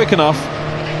going to be quick enough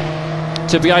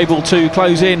to be able to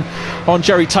close in on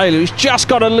Gerry Taylor, who's just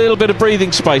got a little bit of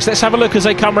breathing space. Let's have a look as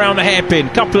they come around the hairpin.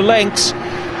 Couple of lengths,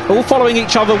 all following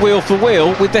each other wheel for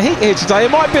wheel. With the heat here today,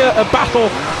 it might be a battle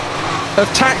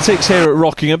of tactics here at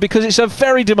Rockingham, because it's a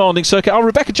very demanding circuit. Oh,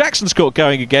 Rebecca Jackson's got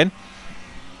going again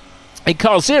in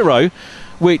car 0,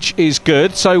 which is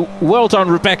good. So well done,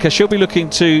 Rebecca. She'll be looking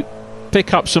to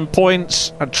pick up some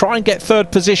points and try and get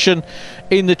 3rd position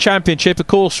in the championship. Of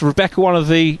course, Rebecca, one of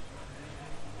the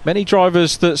many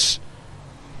drivers that's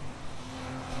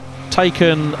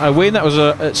taken a win. That was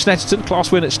at Snetterton,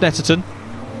 class win at Snetterton.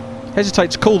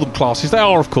 Hesitate to call them classes. They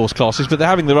are, of course, classes, but they're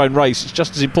having their own race. It's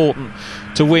just as important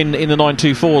to win in the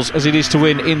 924s as it is to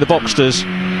win in the Boxsters.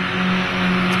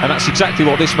 And that's exactly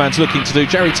what this man's looking to do.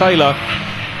 Gerry Taylor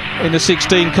in the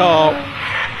 16 car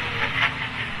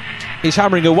is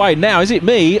hammering away. Now, is it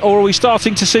me, or are we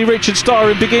starting to see Richard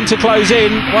Styrin begin to close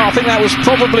in? Well, I think that was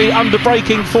probably under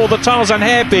braking for the Tarzan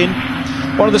hairpin.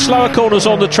 One of the slower corners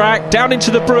on the track, down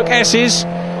into the Brook S's.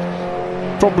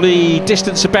 Probably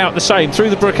distance about the same.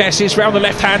 Through the Brook S's, round the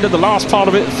left-hander, the last part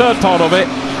of it, the 3rd part of it,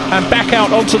 and back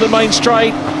out onto the main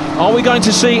straight. Are we going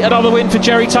to see another win for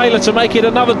Gerry Taylor to make it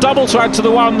another double to add to the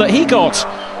one that he got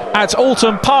at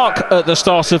Alton Park at the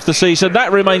start of the season?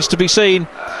 That remains to be seen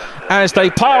as they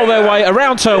pile their way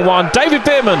around turn 1. David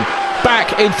Bearman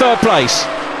back in 3rd place.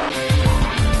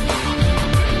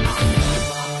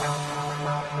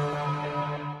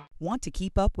 Want to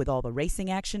keep up with all the racing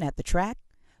action at the track?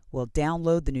 Well,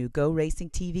 download the new Go Racing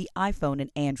TV iPhone and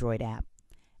Android app.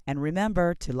 And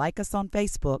remember to like us on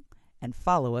Facebook and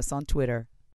follow us on Twitter.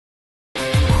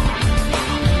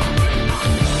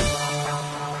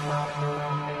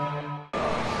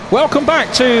 Welcome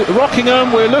back to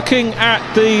Rockingham. We're looking at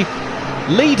the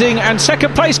leading and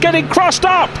second place getting crossed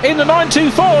up in the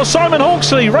 924. Simon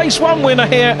Hawksley, race 1 winner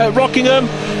here at Rockingham,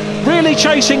 really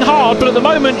chasing hard, but at the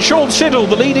moment Sean Siddal,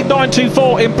 the leading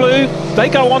 924 in blue, they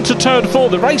go on to turn 4.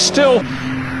 The race still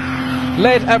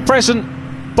led at present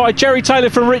by Gerry Taylor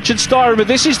from Richard Styrin, but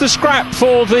this is the scrap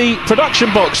for the Production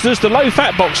Boxsters, the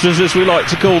low-fat Boxsters as we like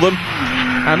to call them,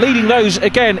 and leading those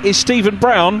again is Stephen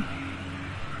Brown.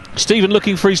 Stephen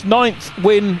looking for his 9th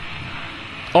win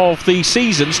of the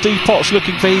season. Steve Potts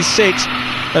looking for his 6th,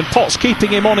 and Potts keeping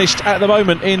him honest at the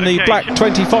moment in the black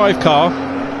 25 car.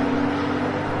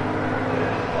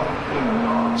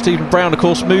 Stephen Brown, of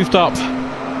course, moved up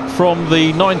from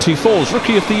the 924s,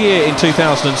 Rookie of the Year in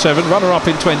 2007, runner-up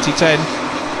in 2010,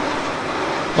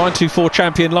 924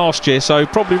 champion last year, so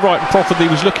probably right and properly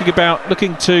was looking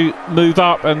to move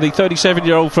up, and the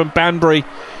 37-year-old from Banbury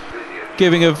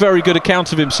giving a very good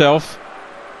account of himself.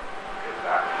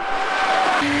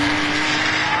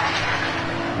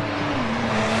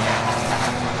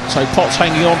 So Potts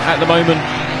hanging on at the moment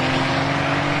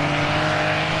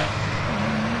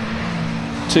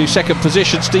to 2nd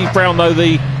position. Steve Brown, though,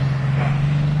 the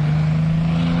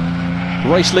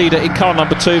race leader in car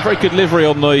number 2. Very good livery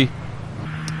on the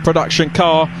production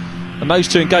car, and those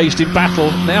two engaged in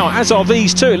battle now, as are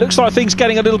these two. It looks like things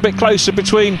getting a little bit closer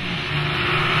between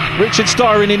Richard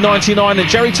Styrin in 99 and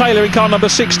Gerry Taylor in car number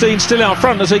 16 still out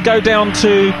front as they go down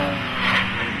to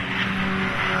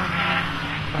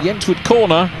Yentwood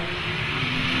Corner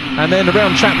and then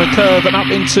around Chapman Curve and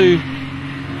up into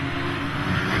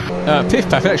Piff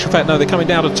Paff. In actual fact, no, they're coming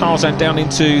down to Tarzan, down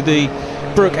into the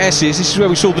Brook S's. This is where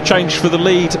we saw the change for the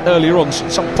lead earlier on.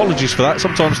 Some apologies for that.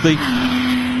 Sometimes the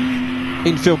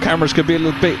infield cameras can be a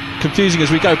little bit confusing as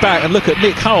we go back and look at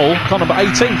Nick Hull, car number 18.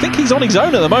 I think he's on his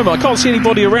own at the moment. I can't see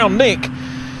anybody around Nick,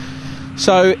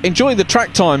 so enjoying the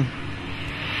track time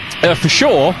for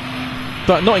sure,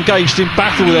 but not engaged in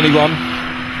battle with anyone.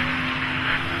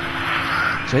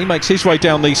 So he makes his way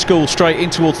down the school straight in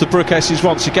towards the Brook S's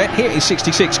once again. Here is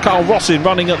 66 Carl Rossin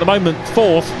running at the moment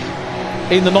 4th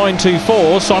in the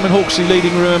 924. Simon Hawksley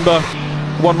leading, remember,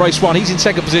 won race 1. He's in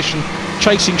 2nd position,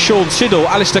 chasing Sean Siddal.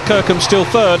 Alistair Kirkham still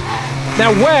 3rd.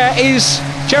 Now where is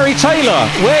Gerry Taylor?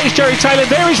 Where is Gerry Taylor?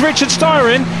 There is Richard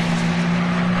Styrin.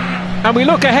 And we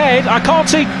look ahead. I can't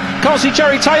see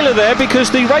Gerry Taylor there because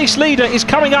the race leader is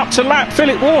coming up to lap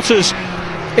Philip Waters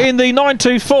in the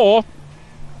 924.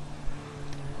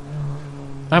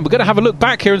 And we're going to have a look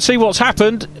back here and see what's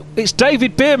happened. it's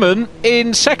David Bearman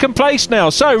in second place now.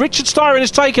 So Richard Styrin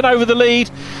has taken over the lead.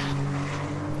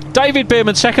 David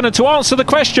Bearman second, and to answer the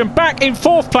question, back in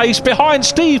fourth place behind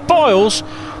Steve Boyles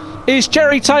is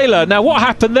Gerry Taylor. Now what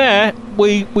happened there,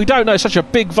 we don't know. Such a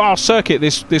big vast circuit,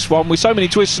 this one, with so many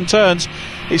twists and turns,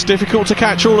 it's difficult to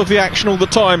catch all of the action all the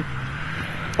time.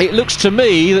 It looks to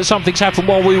me that something's happened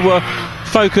while we were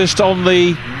focused on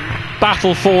the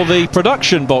battle for the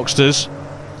production Boxsters.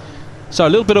 So a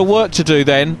little bit of work to do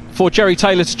then for Gerry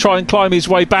Taylor to try and climb his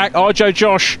way back. Arjo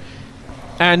Josh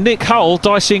and Nick Hull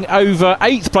dicing over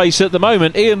 8th place at the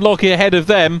moment. Ian Logie ahead of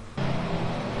them.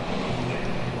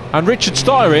 And Richard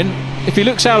Styrin, if he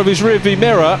looks out of his rearview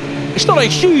mirror, it's not a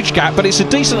huge gap, but it's a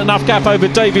decent enough gap over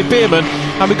David Bearman.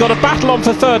 And we've got a battle on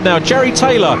for third now. Gerry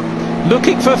Taylor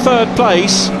looking for third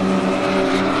place.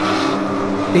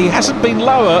 He hasn't been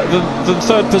lower than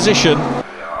third position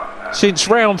since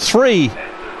round 3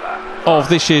 of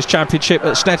this year's championship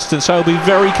at Snetterton, so he'll be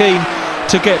very keen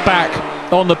to get back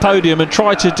on the podium and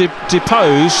try to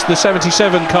depose the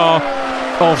 77 car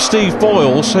of Steve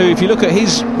Boyles, who, if you look at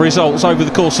his results over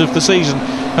the course of the season,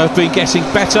 have been getting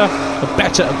better and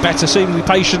better and better. Seemingly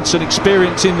patience and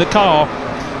experience in the car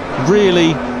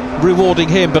really rewarding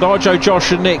him. But Arjo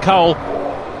Josh and Nick Hull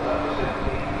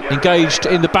engaged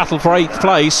in the battle for 8th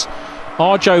place.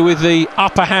 Arjo with the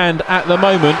upper hand at the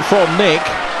moment from Nick.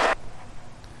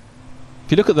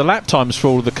 If you look at the lap times for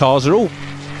all of the cars, they're all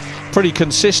pretty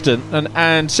consistent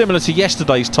and similar to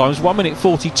yesterday's times. 1 minute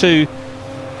 42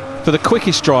 for the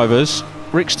quickest drivers.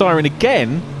 Rick Styrin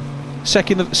again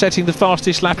setting the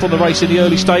fastest lap on the race in the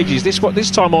early stages.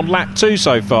 This time on lap 2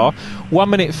 so far. 1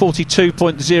 minute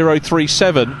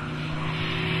 42.037.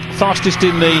 Fastest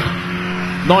in the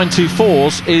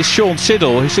 924s is Sean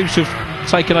Siddal, who seems to have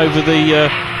taken over the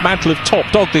mantle of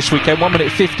top dog this weekend. 1 minute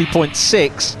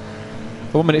 50.6.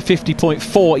 1 minute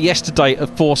 50.4 yesterday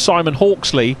for Simon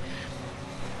Hawksley.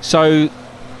 So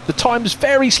the time's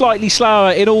very slightly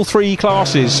slower in all 3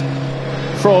 classes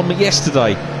from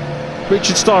yesterday.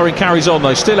 Richard Styrin carries on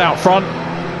though, still out front.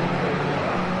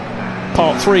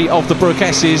 Part 3 of the Brook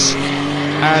S's,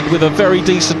 and with a very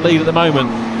decent lead at the moment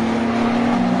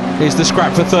is the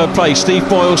scrap for third place. Steve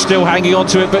Boyles still hanging on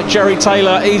to it, but Gerry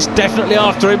Taylor is definitely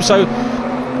after him, so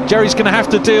Gerry's going to have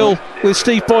to deal with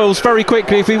Steve Boyles very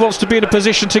quickly if he wants to be in a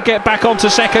position to get back onto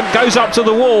second. Goes up to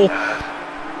the wall.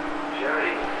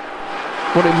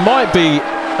 Well, it might be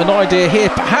an idea here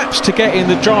perhaps to get in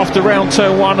the draft around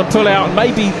turn 1 and pull out and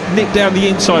maybe nick down the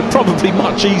inside. Probably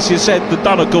much easier said than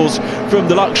done, of course, from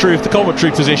the luxury of the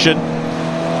commentary position.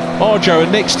 Arjo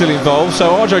and Nick still involved, so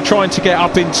Arjo trying to get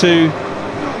up into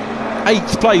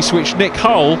 8th place, which Nick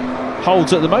Hull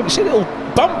holds at the moment. See a little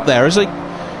bump there as they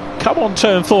come on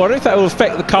turn 4. I don't know if that will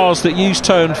affect the cars that use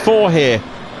turn 4 here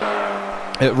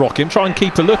at Rockingham. Try and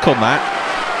keep a look on that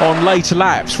on later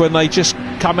laps when they just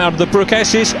come out of the Brook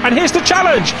S's. And here's the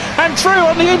challenge, and through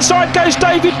on the inside goes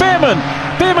David Bearman.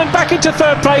 Bearman back into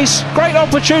third place. Great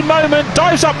opportune moment,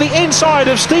 dives up the inside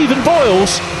of Stephen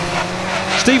Boyles.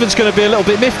 Stephen's going to be a little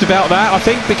bit miffed about that, I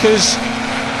think, because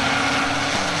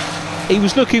he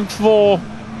was looking for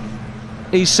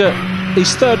his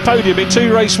third podium in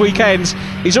 2 race weekends.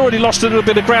 He's already lost a little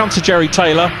bit of ground to Gerry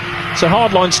Taylor, so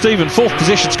hardline Stephen, 4th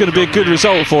position's going to be a good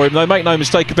result for him, though, make no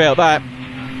mistake about that.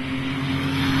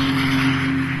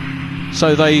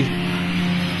 So they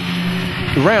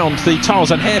round the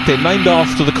Tarzan hairpin, named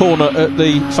after the corner at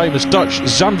the famous Dutch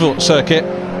Zandvoort circuit,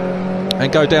 and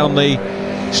go down the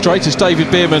straight as David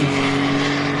Bearman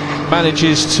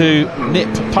manages to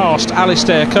nip past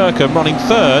Alistair Kirkham, running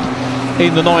third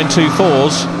in the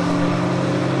 924s,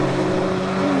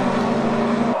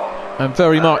 and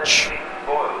very much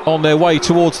on their way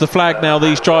towards the flag now,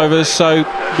 these drivers. So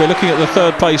we're looking at the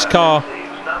third place car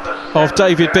of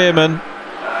David Bearman.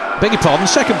 Beg your pardon,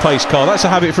 second place car. That's a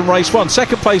habit from race 1.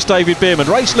 Second place David Bearman,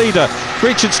 race leader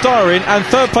Richard Styrin, and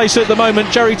third place at the moment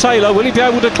Gerry Taylor. Will he be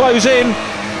able to close in?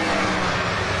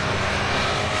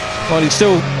 Well, he's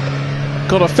still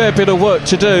got a fair bit of work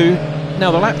to do. Now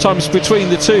the lap times between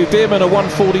the two, Bearman a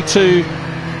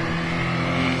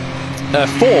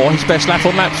 1:42.4, his best lap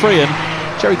on lap 3, and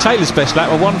Gerry Taylor's best lap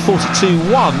a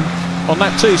 1:42.1 on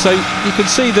lap 2. So you can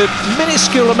see the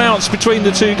minuscule amounts between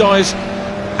the two guys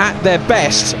at their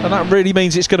best, and that really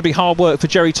means it's going to be hard work for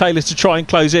Gerry Taylor to try and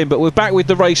close in. But we're back with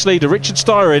the race leader Richard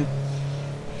Styrin,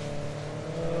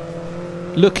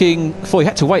 looking for, he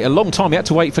had to wait a long time, he had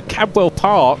to wait for Cadwell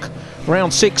Park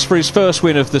round 6 for his first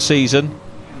win of the season,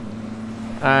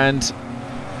 and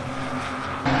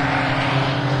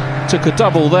took a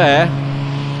double there.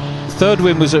 Third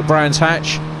win was at Brands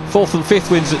Hatch, 4th and 5th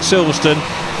wins at Silverstone,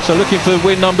 so looking for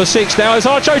win number 6 now as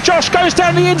Arjo Josh goes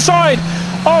down the inside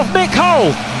of Nick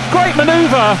Hull. Great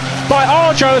manoeuvre by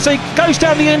Arjo as he goes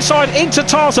down the inside into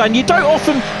Tarzan.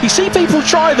 You see people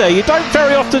try there. You don't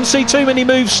very often see too many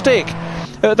moves stick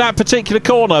at that particular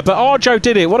corner, but Arjo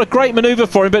did it. What a great manoeuvre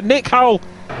for him. But Nick Hull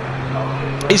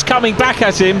is coming back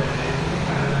at him,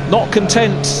 not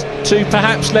content to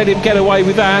perhaps let him get away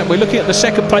with that. We're looking at the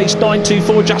second place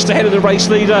 924 just ahead of the race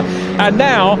leader, and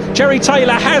now Gerry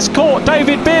Taylor has caught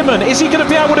David Bearman. Is he going to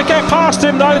be able to get past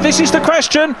him though? This is the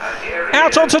question.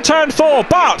 Out onto turn 4,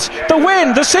 but the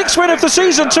win, the 6th win of the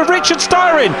season to Richard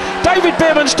Styrin. David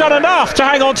Bearman's done enough to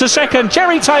hang on to second.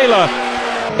 Gerry Taylor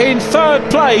in third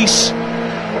place.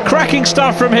 Cracking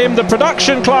stuff from him. The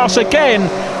production class again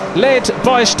led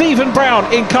by Stephen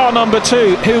Brown in car number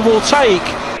 2, who will take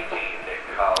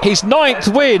his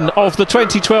 9th win of the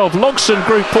 2012 Logson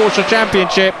Group Porsche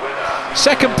Championship.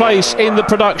 Second place in the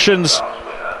productions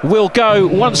will go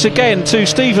once again to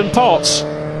Stephen Potts.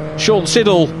 Sean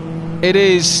Siddal, it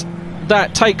is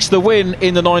that takes the win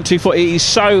in the 924. It is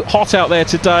so hot out there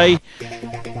today,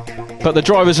 but the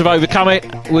drivers have overcome it,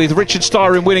 with Richard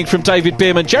Styrin winning from David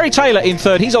Bearman. Gerry Taylor in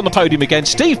third, he's on the podium again.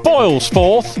 Steve Boyles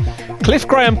fourth. Cliff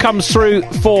Graham comes through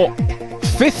for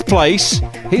 5th place,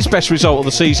 his best result of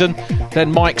the season.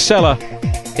 Then Mike Seller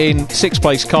in 6th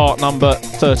place, car number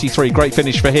 33. Great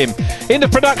finish for him. In the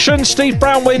production, Steve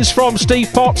Brown wins from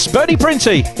Steve Potts. Bernie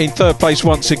Printy in 3rd place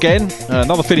once again.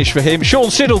 Another finish for him. Sean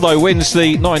Siddal, though, wins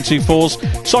the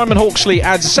 924s. Simon Hawksley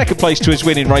adds a 2nd place to his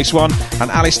win in race 1. And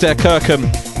Alistair Kirkham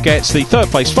gets the 3rd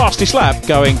place fastest lap,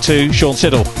 going to Sean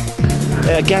Siddal.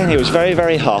 Again, it was very,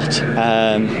 very hot,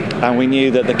 and we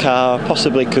knew that the car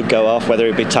possibly could go off, whether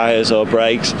it be tyres or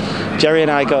brakes. Gerry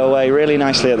and I go away really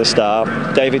nicely at the start.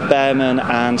 David Bearman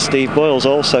and Steve Boyles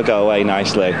also go away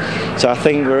nicely. So I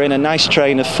think we're in a nice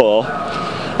train of 4.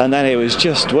 And then it was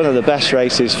just one of the best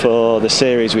races for the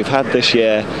series we've had this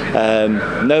year.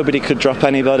 Nobody could drop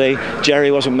anybody. Gerry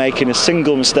wasn't making a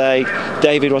single mistake.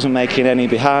 David wasn't making any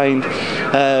behind.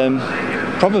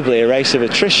 Probably a race of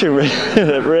attrition,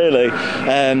 really.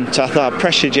 So I thought,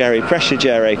 pressure Gerry.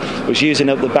 Was using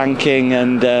up the banking,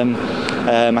 and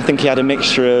I think he had a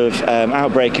mixture of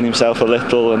outbraking himself a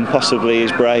little and possibly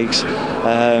his brakes.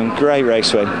 Great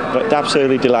race win, but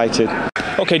absolutely delighted.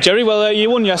 Okay, Gerry, well, you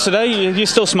won yesterday. You're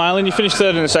still smiling. You finished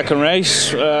 3rd in the second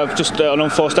race. Just an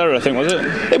unforced error, I think, was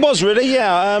it? It was, really,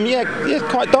 yeah.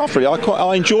 Quite daft, really.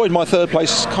 I enjoyed my 3rd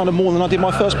place kind of more than I did my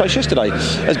 1st place yesterday.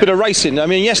 There's a bit of racing. I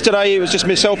mean, yesterday it was just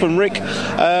myself and Rick.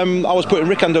 I was putting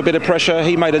Rick under a bit of pressure.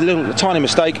 He made a tiny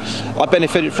mistake. I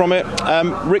benefited from it.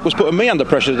 Rick was putting me under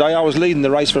pressure today. I was leading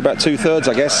the race for about 2/3,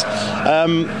 I guess.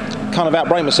 Kind of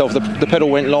outbraked myself. The pedal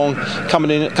went long,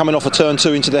 coming off a turn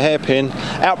 2 into the hairpin.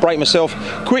 Outbraked myself.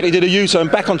 Quickly did a U-turn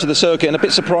back onto the circuit, and a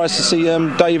bit surprised to see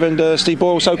Dave and Steve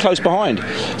Boyle so close behind.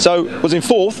 So was in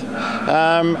 4th.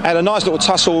 Had a nice little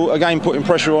tussle again, putting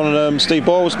pressure on Steve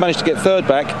Boyle. Managed to get 3rd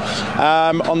back.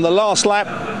 On the last lap,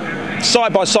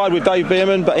 side by side with Dave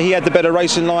Bearman, but he had the better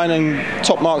racing line, and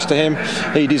top marks to him.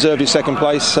 He deserved his 2nd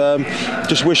place.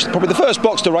 Just wish, probably the first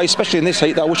Boxster race, especially in this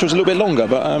heat, that I wish was a little bit longer,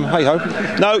 but hey ho.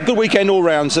 No, good weekend all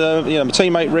round. My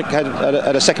teammate Rick had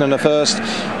a 2nd and a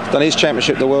 1st, done his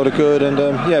championship, the world of good, and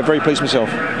very pleased myself.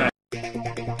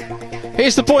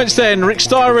 Here's the points then. Rick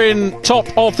Styrin top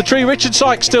of the tree. Richard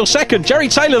Sykes still 2nd. Gerry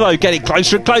Taylor, though, getting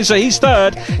closer and closer. He's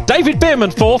 3rd. David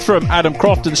Bearman 4th from Adam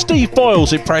Croft. And Steve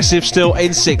Boyles, impressive, still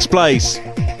in 6th place.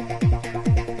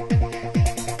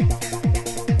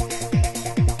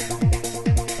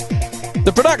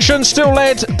 The production still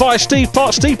led by Steve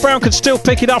Potts. Steve Brown could still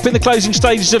pick it up in the closing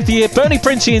stages of the year. Bernie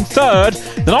Printy in 3rd.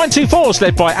 The 924s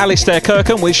led by Alistair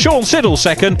Kirkham, with Sean Siddal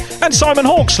 2nd and Simon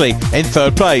Hawksley in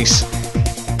 3rd place.